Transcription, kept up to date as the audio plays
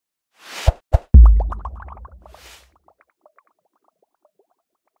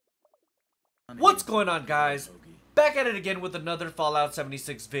What's going on, guys? Back at it again with another Fallout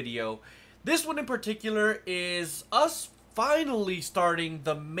 76 video. This one in particular is us finally starting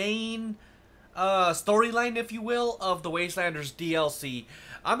the main storyline, if you will, of the Wastelanders DLC.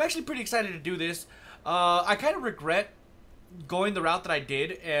 I'm actually pretty excited to do this. I kind of regret going the route that I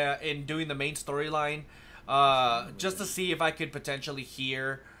did in doing the main storyline, just to see if I could potentially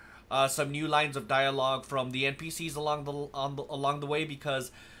hear some new lines of dialogue from the NPCs along the way,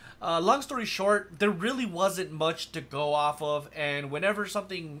 because long story short, there really wasn't much to go off of, and whenever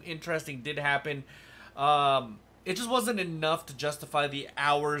something interesting did happen, it just wasn't enough to justify the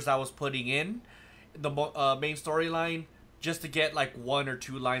hours I was putting in the main storyline just to get like 1 or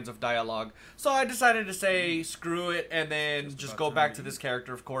 2 lines of dialogue. So I decided to say screw it and then just go back to this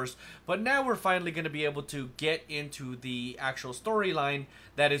character, of course. But now we're finally going to be able to get into the actual storyline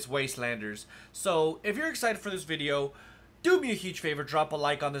that is Wastelanders. So if you're excited for this video, do me a huge favor, drop a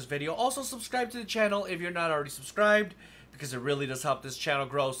like on this video. Also subscribe to the channel if you're not already subscribed, because it really does help this channel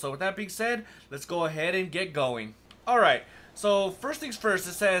grow. So with that being said, let's go ahead and get going. Alright, so first things first,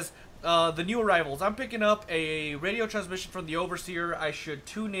 it says the new arrivals. I'm picking up a radio transmission from the Overseer. I should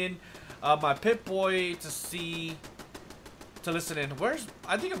tune in my Pip-Boy to listen in.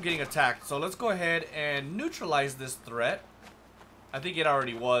 I think I'm getting attacked, so let's go ahead and neutralize this threat. I think it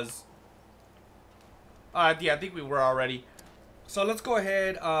already was. Yeah, I think we were already. So let's go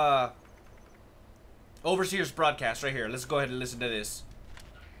ahead, Overseer's broadcast right here. Let's go ahead and listen to this.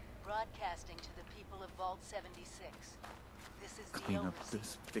 Broadcasting to the people of Vault 76. This is the Clean up Overseer.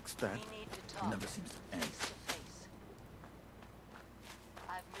 this, fix that. We need to talk Never seems to end. face to face.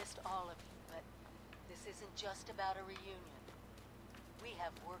 I've missed all of you, but this isn't just about a reunion. We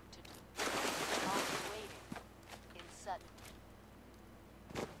have work to do. I'll be waiting in Sutton.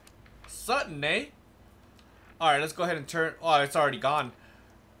 Sutton, eh? Alright, let's go ahead and turn... Oh, it's already gone.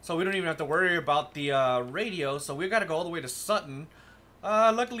 So we don't even have to worry about the radio. So we gotta go all the way to Sutton.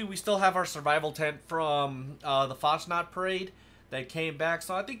 Luckily, we still have our survival tent from the Fosnot parade that came back.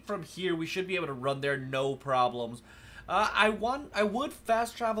 So I think from here, we should be able to run there no problems. I would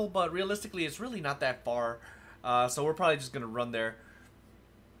fast travel, but realistically, it's really not that far. So we're probably just gonna run there.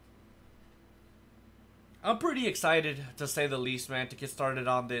 I'm pretty excited, to say the least, man, to get started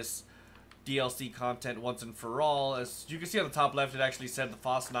on this DLC content once and for all. As you can see on the top left, it actually said the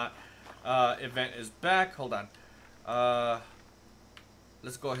Fosnot event is back. Hold on.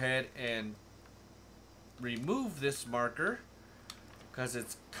 Let's go ahead and remove this marker, because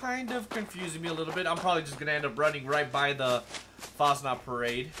it's kind of confusing me a little bit. I'm probably just going to end up running right by the Fosnot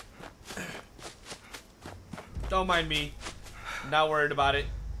parade. Don't mind me. Not worried about it.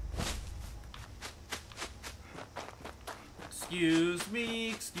 Excuse me,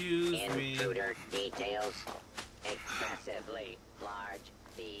 excuse me. Intruder details. Excessively large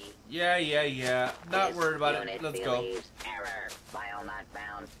fee. Yeah. Not worried about it. Let's go. Error. File not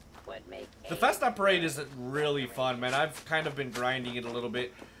found. Would make The Fosnot parade is really fun, man. I've kind of been grinding it a little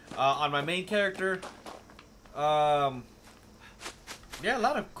bit on my main character. Yeah, a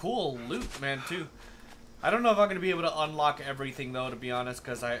lot of cool loot, man, too. I don't know if I'm going to be able to unlock everything, though, to be honest,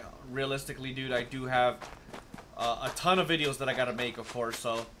 because realistically, dude, I do have a ton of videos that I gotta make, of course,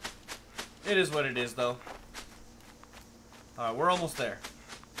 so it is what it is, though. Alright, we're almost there.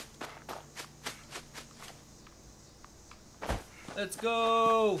 Let's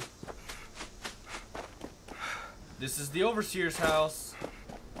go! This is the Overseer's house.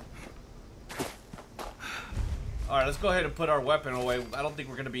 Alright, let's go ahead and put our weapon away. I don't think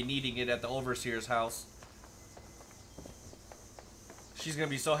we're gonna be needing it at the Overseer's house. She's gonna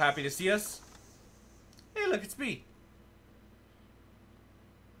be so happy to see us. Hey, look, it's me.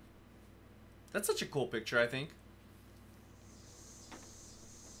 That's such a cool picture, I think.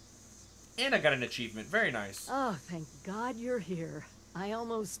 And I got an achievement. Very nice. Oh, thank God you're here.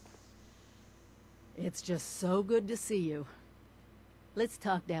 It's just so good to see you. Let's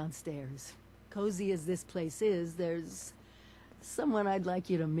talk downstairs. Cozy as this place is, there's someone I'd like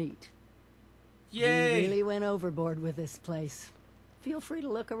you to meet. Yay! We really went overboard with this place. Feel free to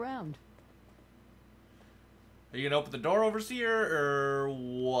look around. Are you gonna open the door, Overseer, or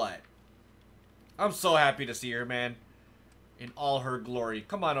what? I'm so happy to see her, man. In all her glory.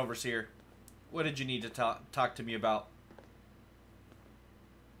 Come on, Overseer. What did you need to talk to me about?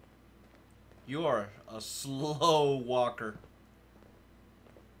 You are a slow walker.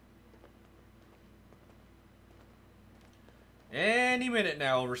 Any minute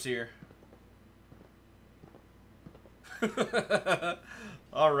now, Overseer.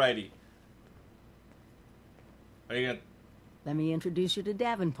 Alrighty. Are you gonna... Let me introduce you to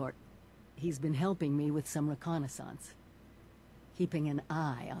Davenport. He's been helping me with some reconnaissance. Keeping an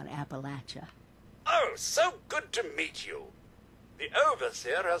eye on Appalachia. Oh, so good to meet you. The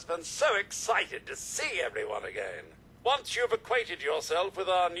Overseer has been so excited to see everyone again. Once you've acquainted yourself with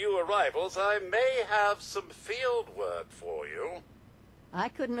our new arrivals, I may have some field work for you. I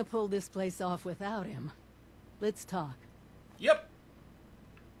couldn't have pulled this place off without him. Let's talk. Yep.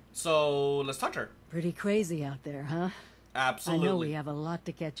 So, let's talk to her. Pretty crazy out there, huh? Absolutely. I know we have a lot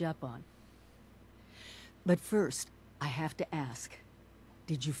to catch up on. But first, I have to ask.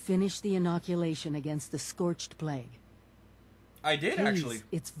 Did you finish the inoculation against the Scorched Plague? I did, Please, actually.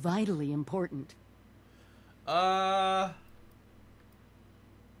 It's vitally important. Yeah,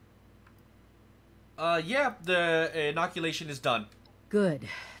 the inoculation is done. Good,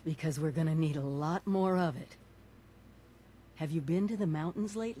 because we're gonna need a lot more of it. Have you been to the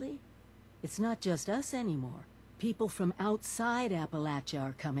mountains lately? It's not just us anymore. People from outside Appalachia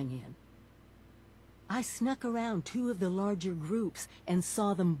are coming in. I snuck around 2 of the larger groups and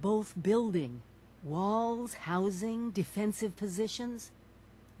saw them both building. Walls, housing, defensive positions.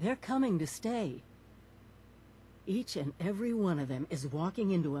 They're coming to stay. Each and every one of them is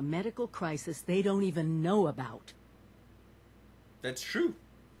walking into a medical crisis they don't even know about. That's true.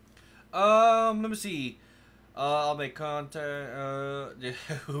 Let me see. I'll make contact.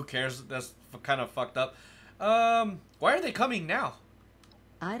 Who cares? That's kind of fucked up. Why are they coming now?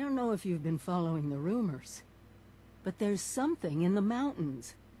 I don't know if you've been following the rumors, but there's something in the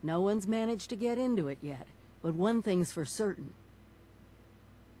mountains. No one's managed to get into it yet, but one thing's for certain.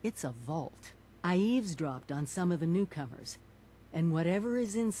 It's a vault. I eavesdropped on some of the newcomers, and whatever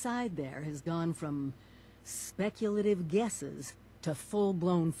is inside there has gone from speculative guesses to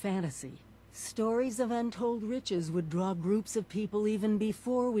full-blown fantasy. Stories of untold riches would draw groups of people even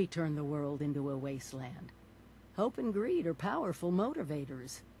before we turn the world into a wasteland. Hope and greed are powerful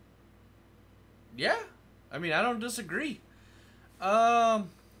motivators. Yeah, I mean, I don't disagree. I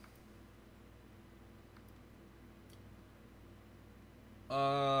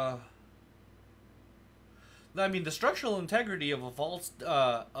mean, the structural integrity of a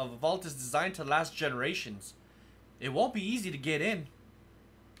vault is designed to last generations. It won't be easy to get in.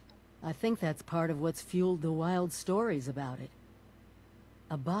 I think that's part of what's fueled the wild stories about it.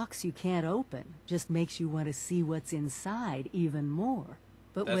 A box you can't open just makes you want to see what's inside even more.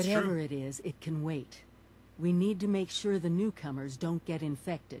 But That's whatever true. it is, it can wait. We need to make sure the newcomers don't get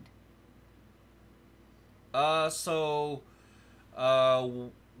infected. Yeah,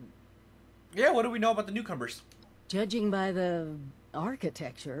 what do we know about the newcomers? Judging by the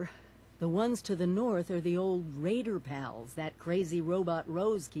architecture, the ones to the north are the old raider pals that crazy robot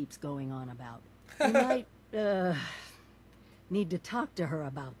Rose keeps going on about. We might, need to talk to her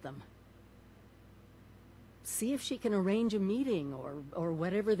about them. See if she can arrange a meeting or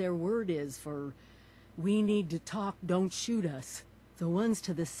whatever their word is for we need to talk, don't shoot us. The ones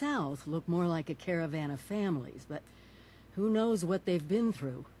to the south look more like a caravan of families, but who knows what they've been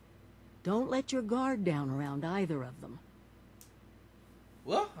through. Don't let your guard down around either of them.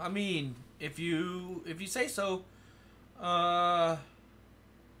 Well, I mean, if you say so. I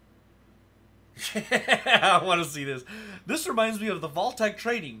want to see this. This reminds me of the Vault-Tec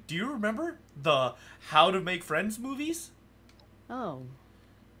training. Do you remember the How to Make Friends movies? Oh,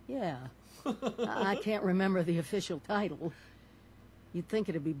 yeah. I can't remember the official title. You'd think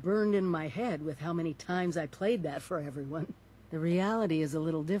it'd be burned in my head with how many times I played that for everyone. The reality is a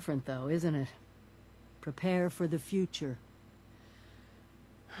little different, though, isn't it? Prepare for the future.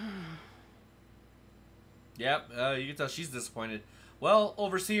 Yep, you can tell she's disappointed. Well,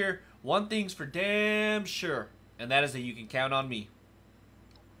 Overseer, one thing's for damn sure, and that is that you can count on me.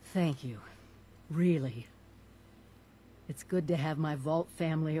 Thank you. Really. It's good to have my Vault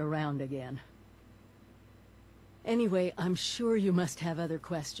family around again. Anyway, I'm sure you must have other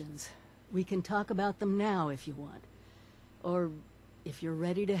questions. We can talk about them now if you want. Or if you're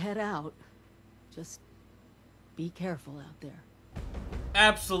ready to head out, just be careful out there.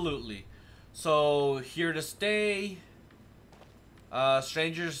 Absolutely. So, here to stay.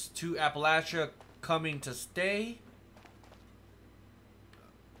 Strangers to Appalachia coming to stay.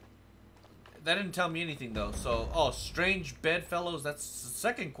 That didn't tell me anything, though. So, oh, strange bedfellows. That's the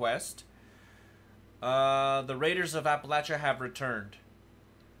second quest. The Raiders of Appalachia have returned.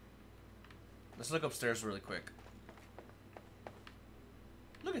 Let's look upstairs really quick.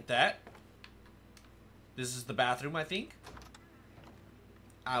 Look at that. This is the bathroom, I think.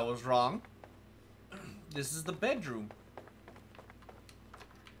 I was wrong. This is the bedroom.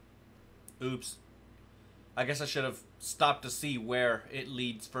 Oops. I guess I should have stopped to see where it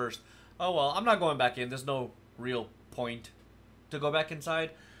leads first. Oh well, I'm not going back in. There's no real point to go back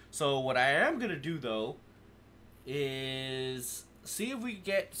inside. So what I am going to do, though, is see if we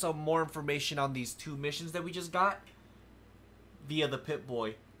get some more information on these 2 missions that we just got via the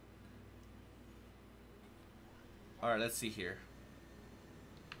Pip-Boy. Alright, let's see here.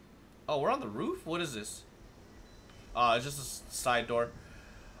 Oh, we're on the roof? What is this? It's just a side door.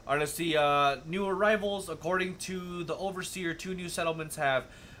 Alright, let's see. New arrivals. According to the Overseer, 2 new settlements have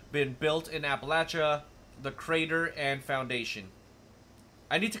been built in Appalachia, the Crater and Foundation.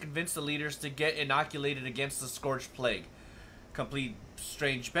 I need to convince the leaders to get inoculated against the Scorched Plague. Complete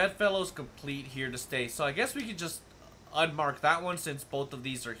Strange Bedfellows, complete Here to Stay. So I guess we could just unmark that one since both of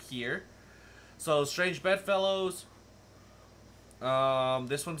these are here. So Strange Bedfellows.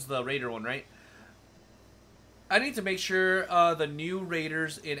 This one's the Raider one, right? I need to make sure the new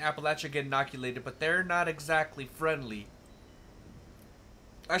Raiders in Appalachia get inoculated, but they're not exactly friendly.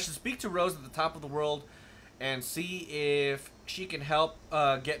 I should speak to Rose at the top of the world and see if she can help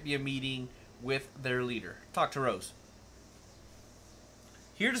get me a meeting with their leader. Talk to Rose.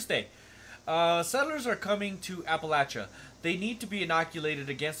 Here to stay. Settlers are coming to Appalachia. They need to be inoculated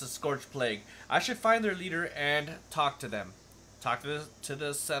against the Scorched Plague. I should find their leader and talk to them. Talk to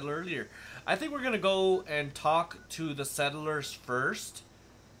the settler leader. I think we're gonna go and talk to the settlers first.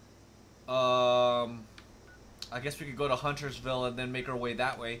 I guess we could go to Huntersville and then make our way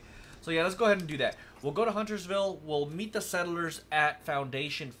that way. So yeah, let's go ahead and do that. We'll go to Huntersville. We'll meet the settlers at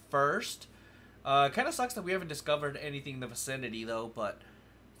Foundation first. Kind of sucks that we haven't discovered anything in the vicinity though, but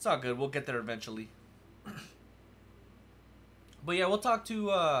it's all good. We'll get there eventually. But yeah, we'll talk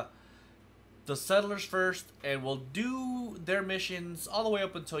to the settlers first, and we'll do their missions all the way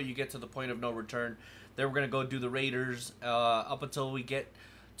up until you get to the point of no return. Then we're going to go do the Raiders up until we get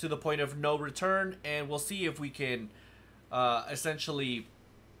to the point of no return, and we'll see if we can essentially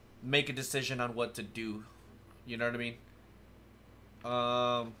make a decision on what to do. You know what I mean?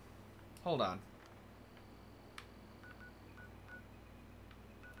 Hold on.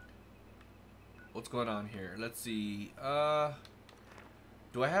 What's going on here? Let's see.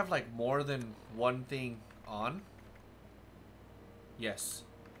 Do I have like more than one thing on? Yes.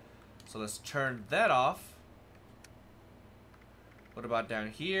 So let's turn that off. What about down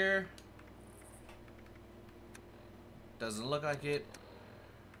here? Doesn't look like it.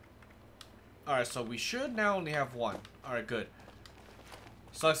 Alright, so we should now only have one. Alright, good.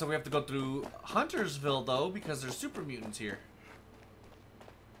 Sucks that we have to go through Huntersville though, because there's super mutants here.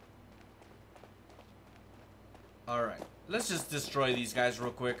 Alright, let's just destroy these guys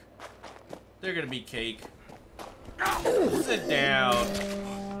real quick. They're gonna be cake. Sit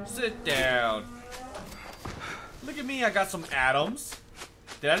down. Sit down. Look at me, I got some atoms.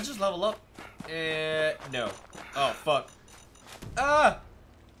 Did I just level up? No. Oh, fuck. Ah!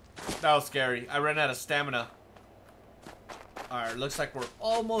 That was scary. I ran out of stamina. Alright, looks like we're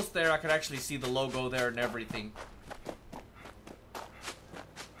almost there. I could actually see the logo there and everything.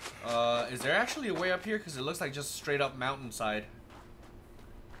 Is there actually a way up here? Because it looks like just straight up mountainside.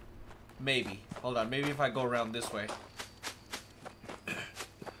 Maybe. Hold on. Maybe if I go around this way.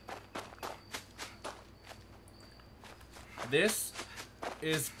 This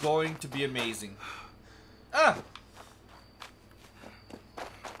is going to be amazing. Ah!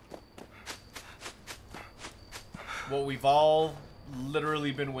 What we've all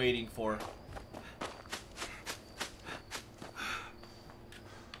literally been waiting for.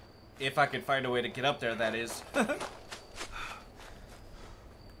 If I could find a way to get up there, that is.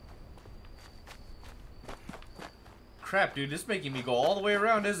 Crap, dude, this is making me go all the way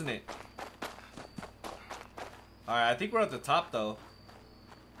around, isn't it? Alright, I think we're at the top, though.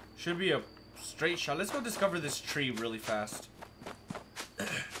 Should be a straight shot. Let's go discover this tree really fast.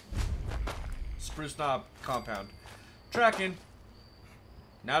 Spruce knob compound. Tracking.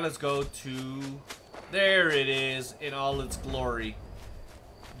 Now let's go to... There it is, in all its glory.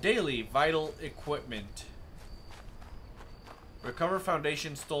 Daily vital equipment. Recover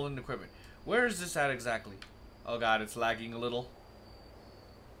Foundation stolen equipment. Where is this at exactly? Oh god, it's lagging a little.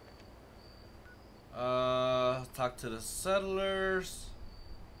 Talk to the settlers.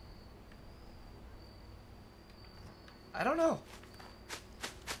 I don't know.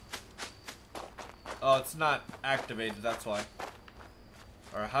 Oh, it's not activated, that's why.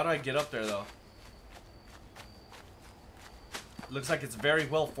 Alright, how do I get up there though? Looks like it's very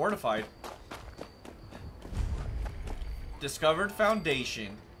well fortified. Discovered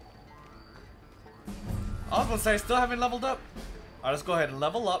Foundation. I was gonna say I still haven't leveled up. Alright, let's go ahead and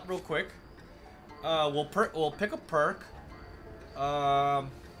level up real quick. We'll pick a perk. And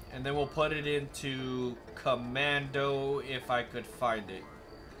then we'll put it into Commando if I could find it.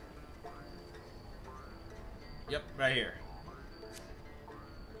 Yep, right here.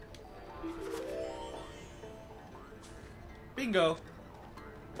 Bingo.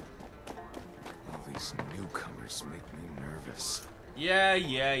 All these newcomers make me nervous.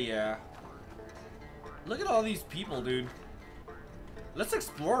 Yeah. Look at all these people, dude. Let's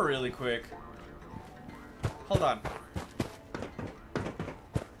explore really quick. Hold on.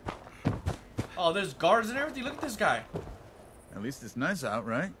 Oh, there's guards and everything. Look at this guy. At least it's nice out,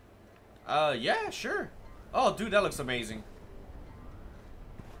 right? Yeah, sure. Oh, dude, that looks amazing.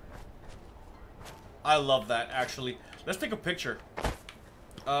 I love that, actually. Let's take a picture.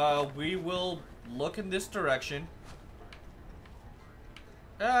 We will look in this direction.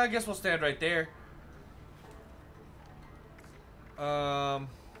 I guess we'll stand right there. Photo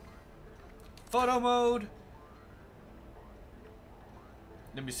mode.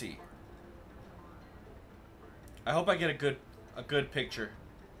 Let me see. I hope I get a good picture.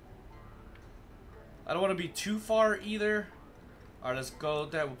 I don't want to be too far either. Alright, let's go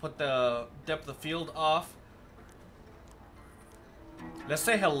there. We'll put the depth of field off. Let's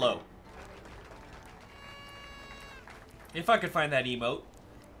say hello. If I could find that emote.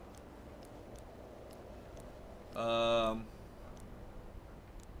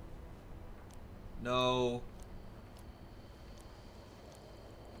 No.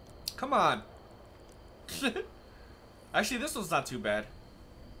 Come on. Actually, this one's not too bad.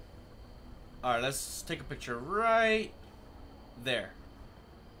 Alright, let's take a picture right there.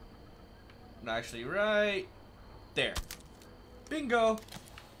 No, actually, right there. Bingo.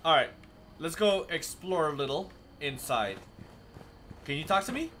 Alright, let's go explore a little inside. Can you talk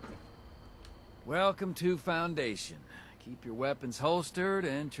to me? Welcome to Foundation. Keep your weapons holstered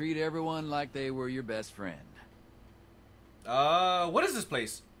and treat everyone like they were your best friend. What is this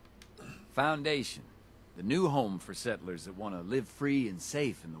place? Foundation. The new home for settlers that want to live free and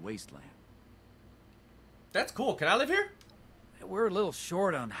safe in the wasteland. That's cool. Can I live here? We're a little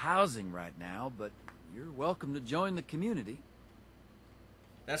short on housing right now, but you're welcome to join the community.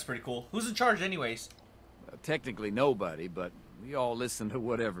 That's pretty cool. Who's in charge anyways? Well, technically nobody, but we all listen to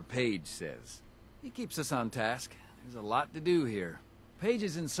whatever Paige says. He keeps us on task. There's a lot to do here. Paige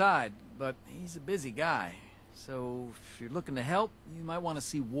is inside, but he's a busy guy. So if you're looking to help, you might want to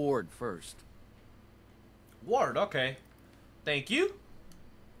see Ward first. Ward, okay. Thank you.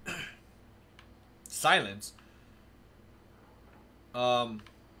 Silence. Well,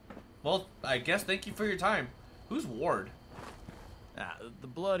 I guess thank you for your time. Who's Ward? The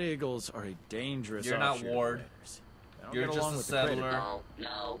Blood Eagles are a dangerous You're not offshoot of Ward. Raiders. They don't You're get just along a with the Predator. settler. Oh,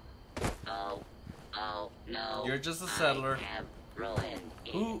 no. Oh, no. You're just a settler. I have ruined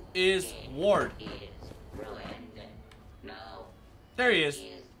it. Who is Ward? It is ruined. No. There he is. It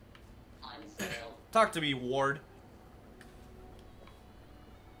is on sale. Talk to me, Ward.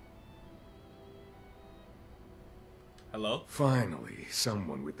 Hello? Finally,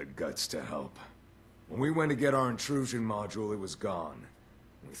 someone with the guts to help. When we went to get our intrusion module, it was gone.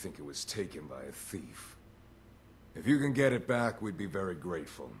 We think it was taken by a thief. If you can get it back, we'd be very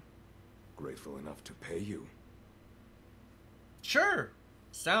grateful. Grateful enough to pay you. Sure.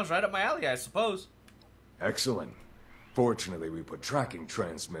 Sounds right up my alley, I suppose. Excellent. Fortunately, we put tracking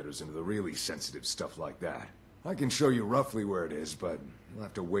transmitters into the really sensitive stuff like that. I can show you roughly where it is, but you'll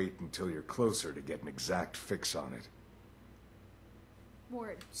have to wait until you're closer to get an exact fix on it.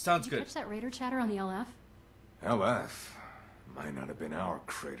 Ward, Sounds did you good. catch that raider chatter on the LF? LF? Might not have been our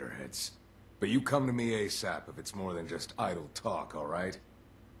craterheads. But you come to me ASAP if it's more than just idle talk, alright?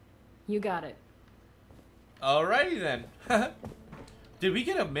 You got it. Alrighty then. Did we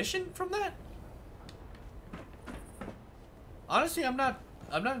get a mission from that? Honestly, I'm not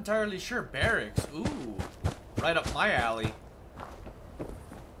entirely sure. Barracks. Ooh. Right up my alley.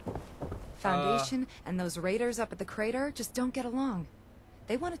 Foundation and those raiders up at the crater just don't get along.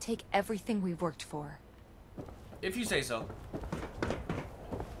 They want to take everything we've worked for. If you say so.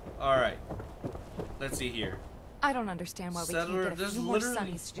 Alright. Let's see here. I don't understand why we Settler, can't get a there's few more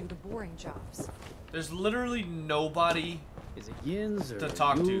literally- sunnies to do the boring jobs. There's literally nobody. Is it yins or To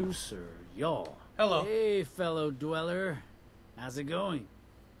talk to. yoos or y'all? Hello. Hey, fellow dweller. How's it going?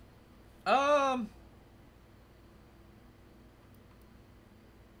 How'd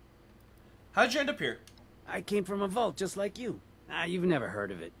you end up here? I came from a vault just like you. You've never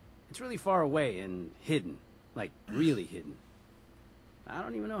heard of it. It's really far away and hidden. Like, really hidden. I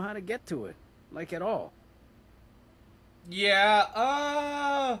don't even know how to get to it. Like, at all.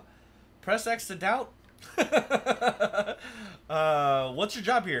 Yeah, press X to doubt. What's your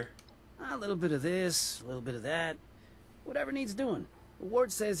job here? A little bit of this, a little bit of that. Whatever needs doing.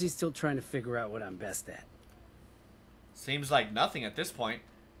 Ward says he's still trying to figure out what I'm best at. Seems like nothing at this point.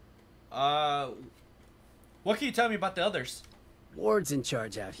 What can you tell me about the others? Ward's in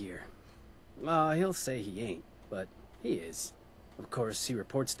charge out here. He'll say he ain't, but he is. Of course, he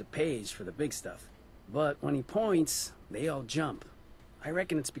reports to Paige for the big stuff. But when he points, they all jump. I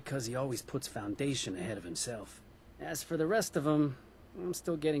reckon it's because he always puts Foundation ahead of himself. As for the rest of them, I'm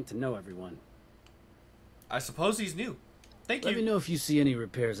still getting to know everyone. I suppose he's new. Thank you. Let me know if you see any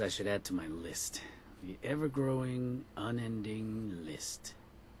repairs I should add to my list. The ever-growing, unending list.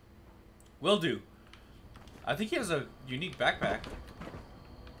 Will do. I think he has a unique backpack.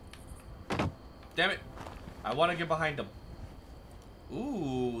 Damn it. I want to get behind him.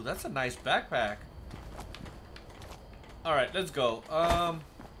 Ooh, that's a nice backpack. Alright, let's go.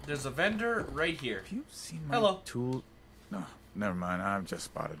 There's a vendor right here. Have you seen my Hello. tool? No, never mind. I've just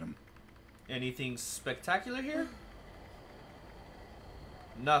spotted him. Anything spectacular here?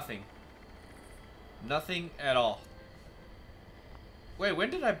 Nothing. Nothing at all. Wait, when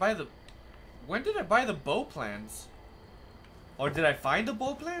did I buy the bow plans? Or did I find the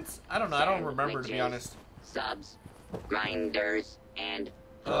bow plans? I don't know. I don't remember, to be honest. Subs, grinders, and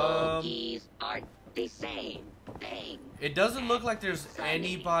hoagies are the same thing. It doesn't look like there's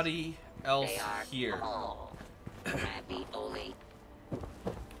anybody else They are here. all ravioli.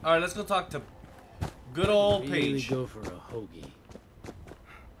 Alright, let's go talk to good old Really Paige. go for a hoagie.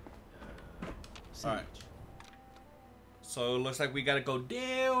 Alright. So it looks like we gotta go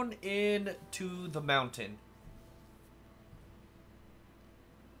down into the mountain.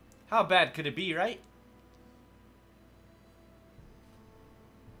 How bad could it be, right?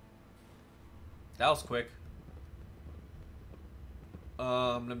 That was quick.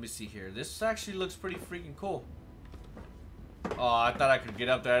 Let me see here. This actually looks pretty freaking cool. Oh, I thought I could get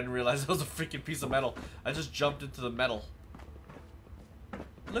up there. I didn't realize it was a freaking piece of metal. I just jumped into the metal.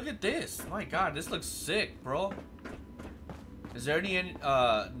 Look at this. My god, this looks sick, bro. Is there any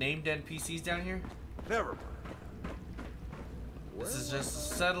named NPCs down here? Never. This is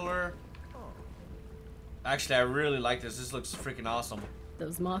just a settler. Actually, I really like this. This looks freaking awesome.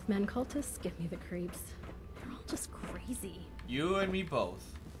 Those Mothman cultists give me the creeps. They're all just crazy. You and me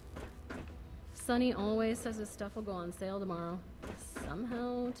both. Sonny always says his stuff will go on sale tomorrow.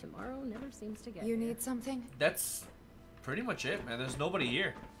 Somehow, tomorrow never seems to get You here. need something? That's pretty much it, man. There's nobody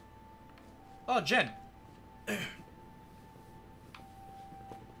here. Oh, Jen.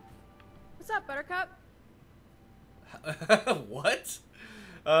 What's up, Buttercup? What?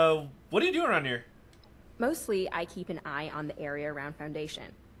 What are you doing around here? Mostly, I keep an eye on the area around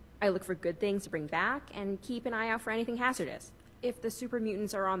Foundation. I look for good things to bring back and keep an eye out for anything hazardous. If the super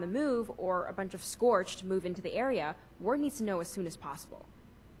mutants are on the move or a bunch of Scorched move into the area, word needs to know as soon as possible.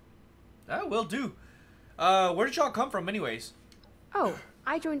 That will do. Where did y'all come from anyways? Oh,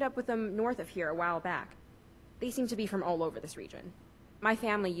 I joined up with them north of here a while back. They seem to be from all over this region. My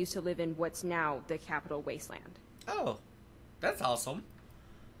family used to live in what's now the capital Wasteland. Oh, that's awesome.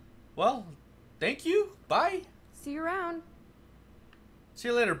 Well, thank you. Bye. See you around. See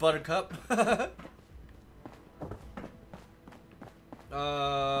you later, Buttercup.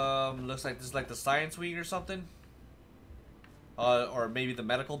 Looks like this is like the science wing or something. Or maybe the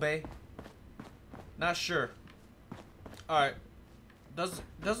medical bay. Not sure. Alright.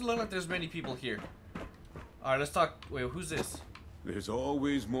 Doesn't look like there's many people here. Alright, let's talk. Wait, who's this? There's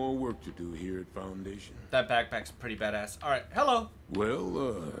always more work to do here at Foundation. That backpack's pretty badass. Alright, hello.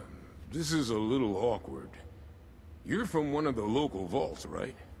 Well, this is a little awkward. You're from one of the local vaults,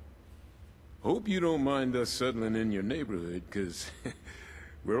 right? Hope you don't mind us settling in your neighborhood, 'cause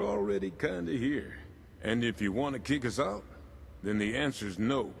we're already kinda here. And if you want to kick us out, then the answer's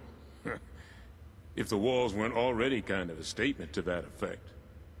no. If the walls weren't already kind of a statement to that effect.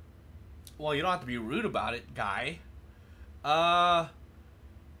 Well, you don't have to be rude about it, guy. The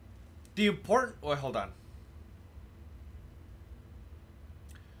important... Wait, hold on.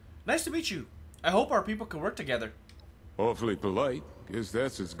 Nice to meet you. I hope our people can work together. Awfully polite. Guess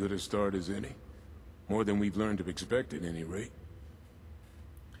that's as good a start as any. More than we've learned to expect at any rate.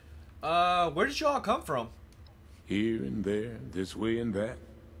 Where did you all come from? Here and there, this way and that.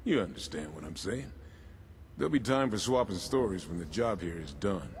 You understand what I'm saying. There'll be time for swapping stories when the job here is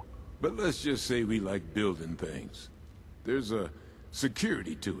done. But let's just say we like building things. There's a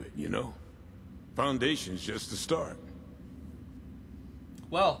security to it, you know? Foundation's just the start.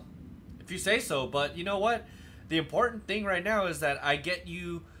 Well, if you say so, but you know what? The important thing right now is that I get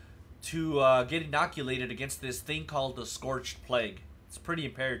you to get inoculated against this thing called the Scorched Plague. It's pretty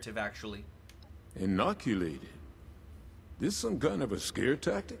imperative, actually. Inoculated? This some kind of a scare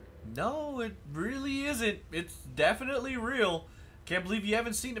tactic? No, it really isn't. It's definitely real. Can't believe you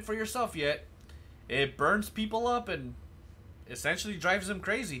haven't seen it for yourself yet. It burns people up and essentially drives them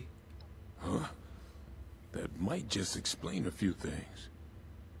crazy. Huh? That might just explain a few things.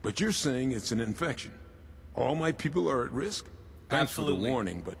 But you're saying it's an infection. All my people are at risk? Thanks for Absolutely. the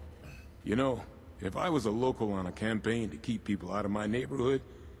warning, but, you know, if I was a local on a campaign to keep people out of my neighborhood,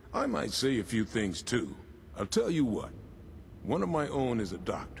 I might say a few things too. I'll tell you what. One of my own is a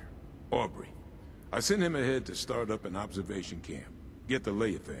doctor, Aubrey. I sent him ahead to start up an observation camp. Get the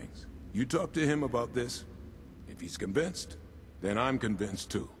lay of things. You talk to him about this. If he's convinced, then I'm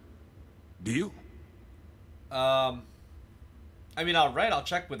convinced too. Deal? I mean, alright, I'll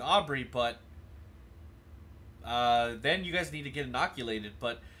check with Aubrey, but then you guys need to get inoculated,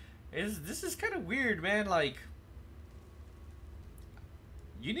 but this is kind of weird, man. Like,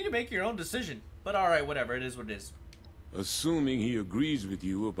 you need to make your own decision. But alright, whatever, it is what it is. Assuming he agrees with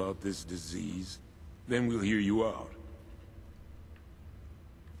you about this disease, then we'll hear you out.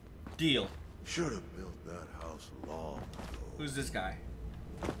 Deal. Should have built that house long ago. Who's this guy?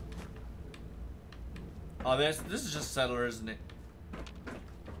 Oh, this is just settler, isn't it?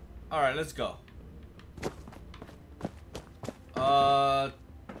 Alright, let's go.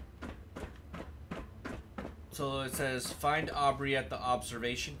 So it says, find Aubrey at the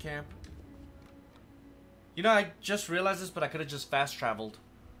observation camp. You know, I just realized this, but I could have just fast traveled.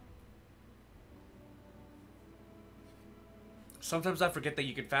 Sometimes I forget that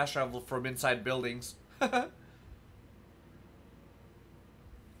you can fast travel from inside buildings.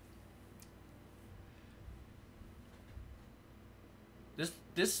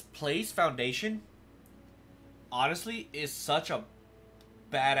 This place, Foundation, honestly, is such a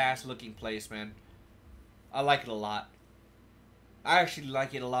badass looking place, man. I like it a lot. I actually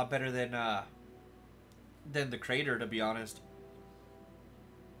like it a lot better than the crater, to be honest.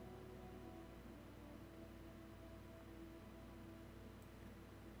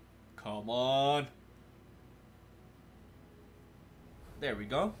 Come on. There we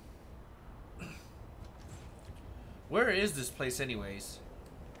go. Where is this place anyways?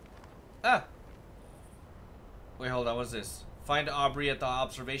 Ah! Wait, hold on, what's this? Find Aubrey at the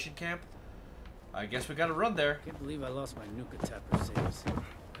observation camp? I guess we gotta run there. Can't believe I lost my Nuka Tapper saves.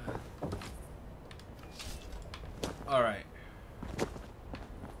 Alright.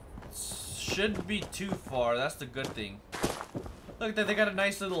 Shouldn't be too far, that's the good thing. Look at that, they got a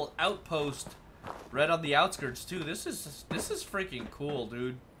nice little outpost right on the outskirts too. This is freaking cool,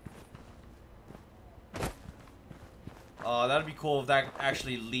 dude. Oh, that'd be cool if that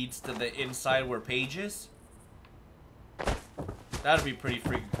actually leads to the inside where Paige is. That'd be pretty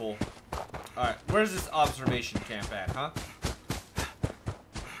freaking cool. Alright, where's this observation camp at, huh?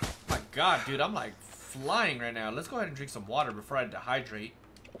 My god, dude, I'm like flying right now. Let's go ahead and drink some water before I dehydrate.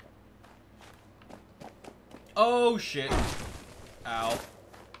 Oh, shit. Ow.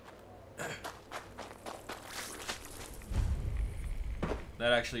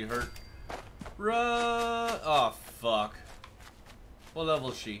 That actually hurt. Run! Oh, fuck. What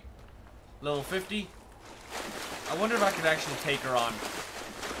level is she? Level 50? I wonder if I could actually take her on.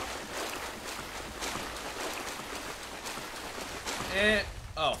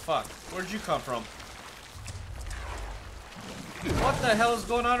 Oh, fuck. Where'd you come from? What the hell is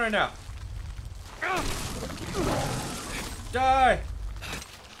going on right now? Die!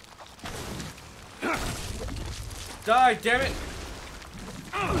 Die, damn it!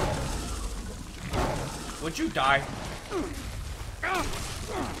 Would you die?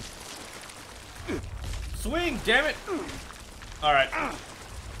 Swing, damn it! Alright.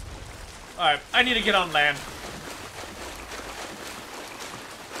 Alright, I need to get on land.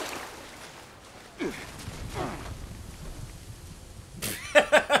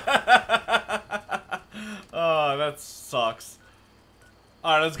 Oh, that sucks.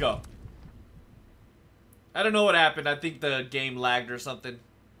 Alright, let's go. I don't know what happened. I think the game lagged or something.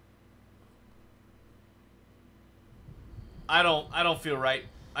 I don't feel right.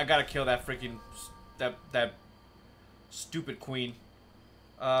 I gotta kill that freaking that stupid queen.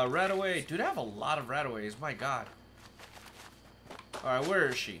 Rataway. Dude, I have a lot of rataways. My god. Alright, where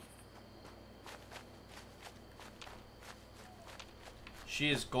is she? She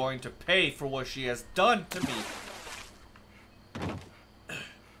is going to pay for what she has done to me.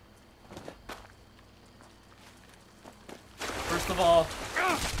 First of all,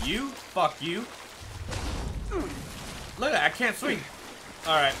 you, fuck you. Look at that, I can't swing.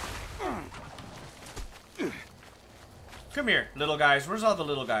 Alright. Come here, little guys. Where's all the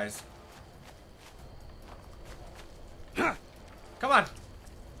little guys? Come on.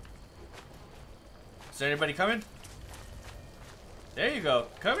 Is there anybody coming? There you go.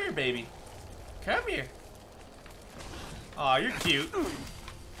 Come here, baby. Come here. Aw, you're cute.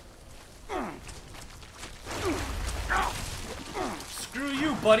 Screw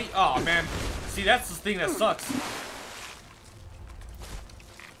you, buddy. Aw, man. See, that's the thing that sucks.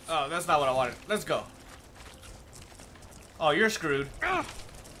 Oh, that's not what I wanted. Let's go. Oh, you're screwed.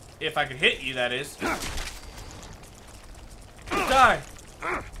 If I could hit you, that is. Die.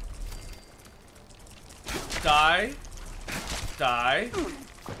 Die. Die.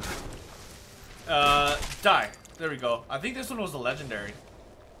 Die. There we go. I think this one was a legendary.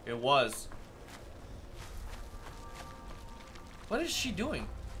 It was. What is she doing?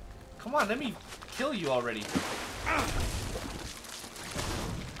 Come on, let me kill you already.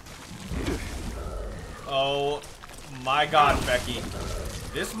 Oh my god, Becky.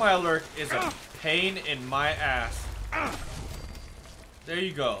 This Mirelurk is a pain in my ass. There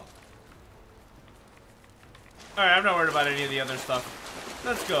you go. Alright, I'm not worried about any of the other stuff.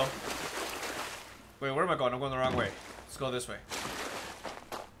 Let's go. Wait, where am I going? I'm going the wrong way. Let's go this way.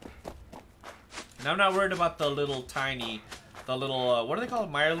 And I'm not worried about the little tiny, what are they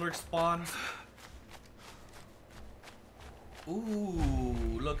called? Mirelurk spawns? Ooh,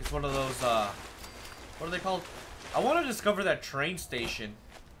 look, it's one of those, what are they called? I want to discover that train station.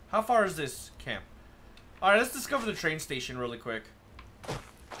 How far is this camp? Alright, let's discover the train station really quick.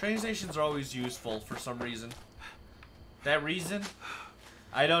 Train stations are always useful for some reason. That reason?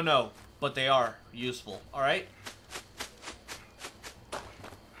 I don't know, but they are useful. Alright?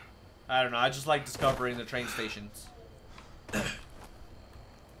 I don't know, I just like discovering the train stations. Let's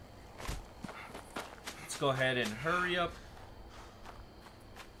go ahead and hurry up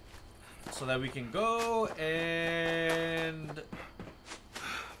so that we can go and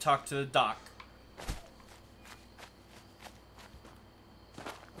talk to the doc.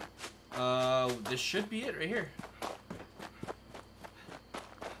 This should be it right here.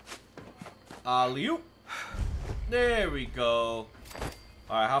 Alley-oop. There we go.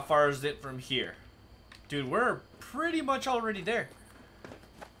 Alright, how far is it from here? Dude, we're pretty much already there.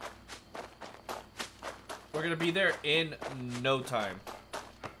 We're gonna be there in no time.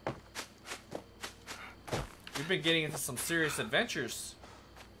 We've been getting into some serious adventures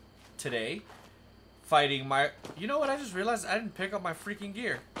today. Fighting my... You know what? I just realized I didn't pick up my freaking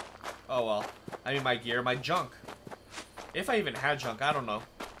gear. Oh well. I mean my gear, my junk. If I even had junk, I don't know.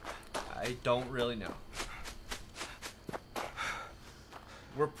 I don't really know.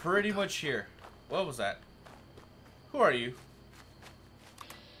 We're pretty much here. What was that? Who are you?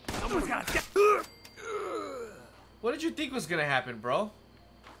 What did you think was gonna happen, bro?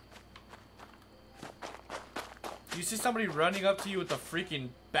 You see somebody running up to you with a freaking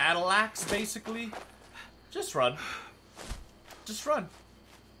battle axe, basically? Just run. Just run.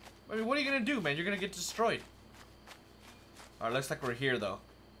 I mean, what are you gonna do, man? You're gonna get destroyed. Alright, looks like we're here, though.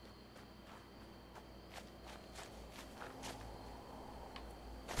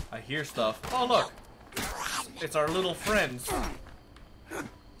 I hear stuff. Oh, look! It's our little friends.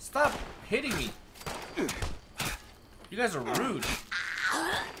 Stop hitting me. You guys are rude.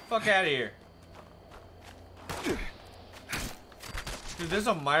 Fuck out of here. Dude, there's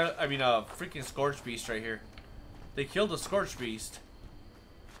a freaking Scorch Beast right here. They killed a Scorch Beast.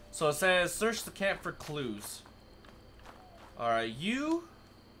 So it says, search the camp for clues. Alright, you...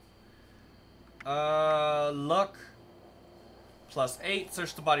 luck... +8,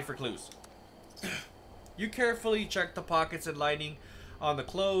 search the body for clues. You carefully check the pockets and lining on the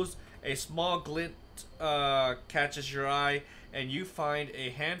clothes. A small glint catches your eye, and you find a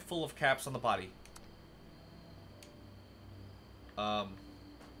handful of caps on the body.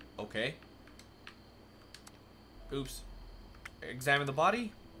 Okay. Oops. Examine the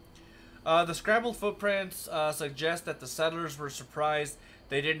body. The scrambled footprints suggest that the settlers were surprised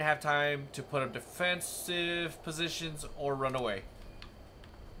they didn't have time to put up defensive positions or run away.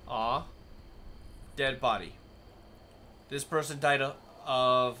 Aw. Dead body. This person died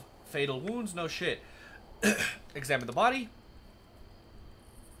of fatal wounds? No shit. Examine the body.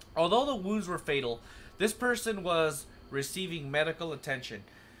 Although the wounds were fatal, this person was receiving medical attention.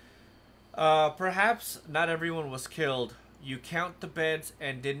 Perhaps not everyone was killed. You count the beds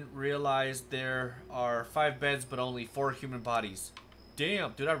and didn't realize there are 5 beds but only 4 human bodies.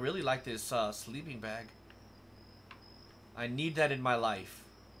 Damn, dude, I really like this sleeping bag. I need that in my life.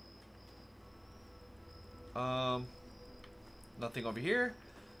 Nothing over here.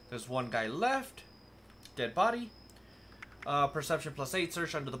 There's one guy left. Dead body. Perception +8,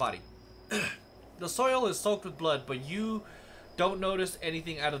 search under the body. The soil is soaked with blood, but you don't notice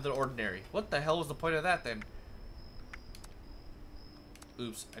anything out of the ordinary. What the hell was the point of that then?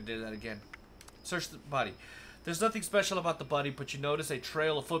 Oops, I did that again. Search the body. There's nothing special about the body, but you notice a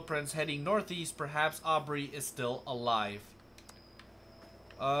trail of footprints heading northeast. Perhaps Aubrey is still alive.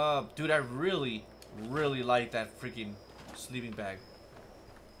 Dude, I really, really like that freaking sleeping bag.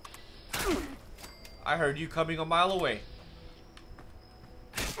 I heard you coming a mile away.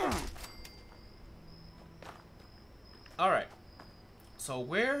 Alright. So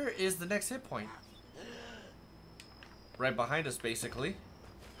where is the next hit point? Right behind us, basically.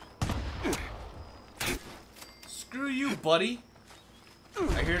 Screw you, buddy.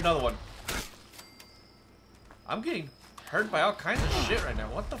 I hear another one. I'm getting hurt by all kinds of shit right now.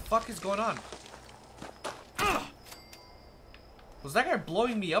 What the fuck is going on? Was that guy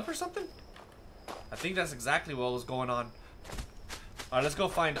blowing me up or something? I think that's exactly what was going on. Alright, let's go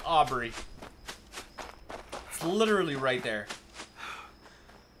find Aubrey. It's literally right there.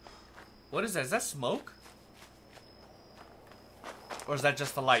 What is that? Is that smoke? Or is that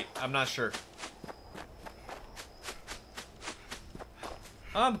just the light? I'm not sure.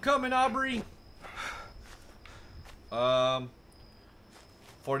 I'm coming, Aubrey. 40mm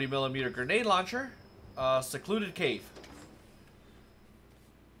grenade launcher. Secluded cave.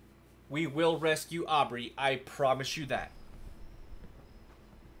 We will rescue Aubrey. I promise you that.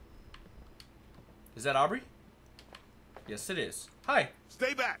 Is that Aubrey? Yes, it is. Hi.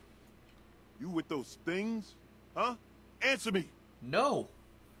 Stay back. You with those things? Huh? Answer me. No.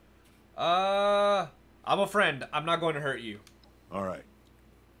 I'm a friend. I'm not going to hurt you. All right.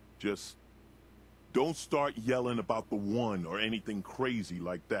 Just don't start yelling about the one or anything crazy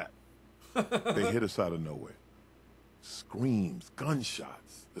like that. They hit us out of nowhere. Screams,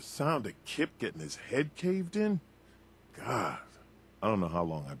 gunshots, the sound of Kip getting his head caved in. God, I don't know how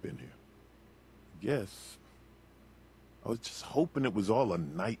long I've been here. I guess I was just hoping it was all a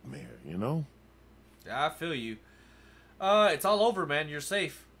nightmare, you know? Yeah, I feel you. It's all over, man. You're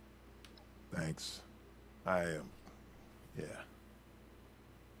safe. Thanks. I am. Yeah.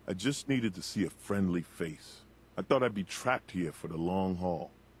 I just needed to see a friendly face. I thought I'd be trapped here for the long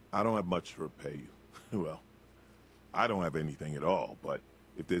haul. I don't have much to repay you. Well, I don't have anything at all, but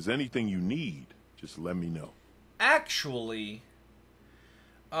if there's anything you need, just let me know. Actually,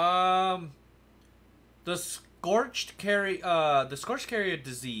 the scorched carrier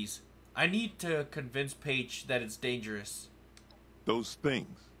disease. I need to convince Paige that it's dangerous. Those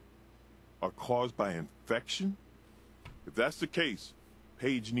things are caused by infection? If that's the case,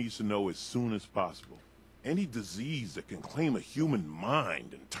 Paige needs to know as soon as possible. Any disease that can claim a human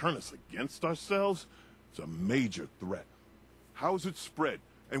mind and turn us against ourselves is a major threat. How is it spread?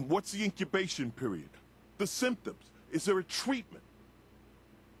 And what's the incubation period? The symptoms? Is there a treatment?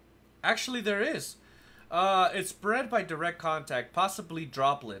 Actually, there is. It's spread by direct contact, possibly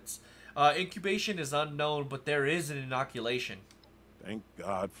droplets. Incubation is unknown, but there is an inoculation. Thank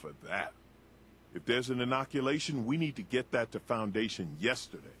God for that. If there's an inoculation, we need to get that to Foundation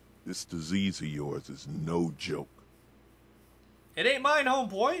yesterday. This disease of yours is no joke. It ain't mine,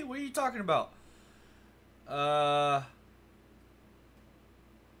 homeboy. What are you talking about?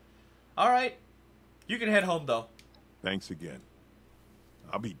 Alright. You can head home, though. Thanks again.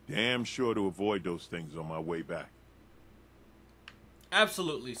 I'll be damn sure to avoid those things on my way back.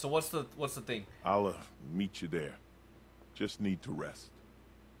 Absolutely. So what's the thing? I'll meet you there. Just need to rest.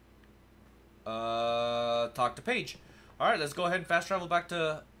 Talk to Paige. Alright, let's go ahead and fast travel back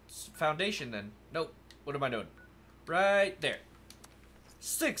to Foundation then. Nope. What am I doing? Right there.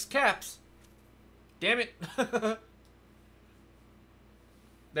 6 caps. Damn it.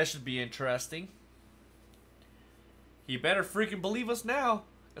 That should be interesting. You better freaking believe us now.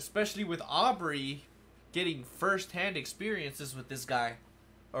 Especially with Aubrey getting first-hand experiences with this guy.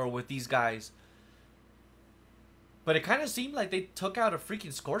 Or with these guys. But it kind of seemed like they took out a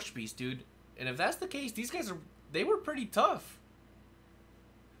freaking Scorch Beast, dude. And if that's the case, these guys they were pretty tough.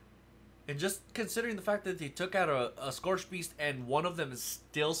 And just considering the fact that they took out a Scorch Beast and one of them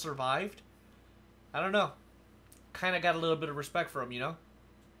still survived, I don't know. Kind of got a little bit of respect for them, you know?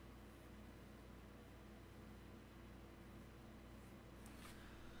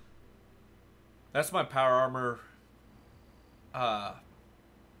 That's my power armor.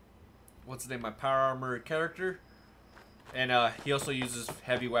 What's his name? My power armor character. And he also uses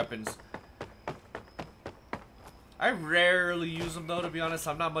heavy weapons. I rarely use them though, to be honest.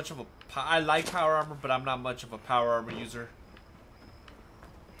 I'm not much of a... I like power armor, but I'm not much of a power armor user.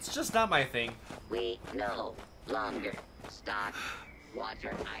 It's just not my thing. We no longer stock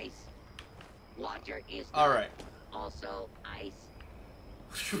water ice. Water is alright. Also ice.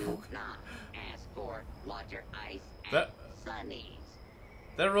 Do not ask for water ice at Sunny's.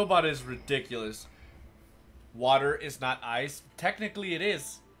 That robot is ridiculous. Water is not ice. Technically it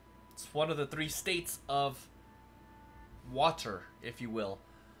is. It's one of the 3 states of water, if you will.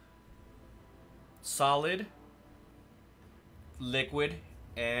 Solid, liquid,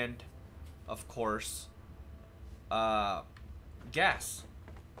 and of course gas.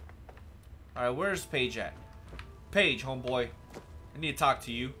 Alright, where's Paige at? Paige, homeboy, I need to talk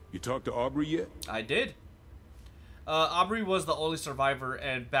to you. You talked to Aubrey yet? I did. Aubrey was the only survivor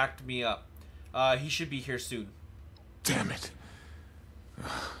and backed me up. He should be here soon. Damn it.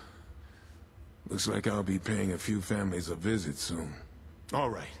 Looks like I'll be paying a few families a visit soon. All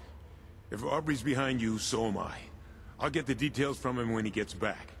right. If Aubrey's behind you, so am I. I'll get the details from him when he gets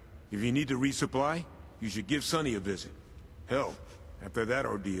back. If you need to resupply, you should give Sonny a visit. Hell, after that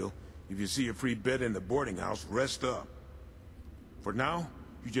ordeal, if you see a free bed in the boarding house, rest up. For now,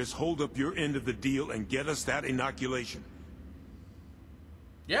 you just hold up your end of the deal and get us that inoculation.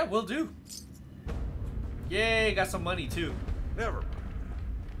 Yeah, will do. Yay, got some money too. Never.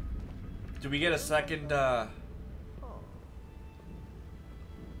 Do we get a second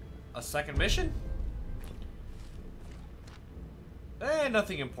mission?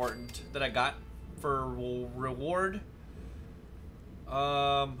 Nothing important that I got for reward.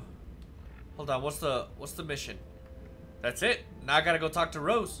 Hold on, what's the mission? That's it. Now I gotta go talk to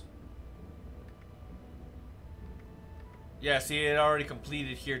Rose. Yeah, see, it already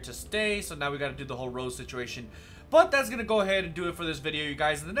completed here to stay, so now we gotta do the whole Rose situation. But that's gonna go ahead and do it for this video, you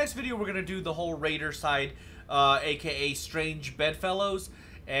guys. In the next video, we're gonna do the whole Raider side, aka Strange Bedfellows,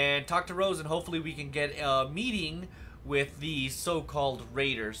 and talk to Rose, and hopefully we can get a meeting with the so-called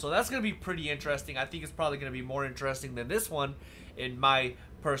Raiders. So that's gonna be pretty interesting. I think it's probably gonna be more interesting than this one, in my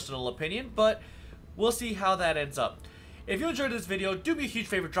personal opinion, but we'll see how that ends up. If you enjoyed this video, do me a huge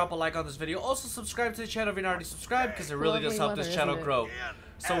favor, drop a like on this video. Also, subscribe to the channel if you're not already subscribed, because it really does help this channel grow.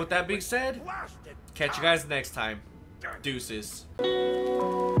 So with that being said, catch you guys next time. Deuces.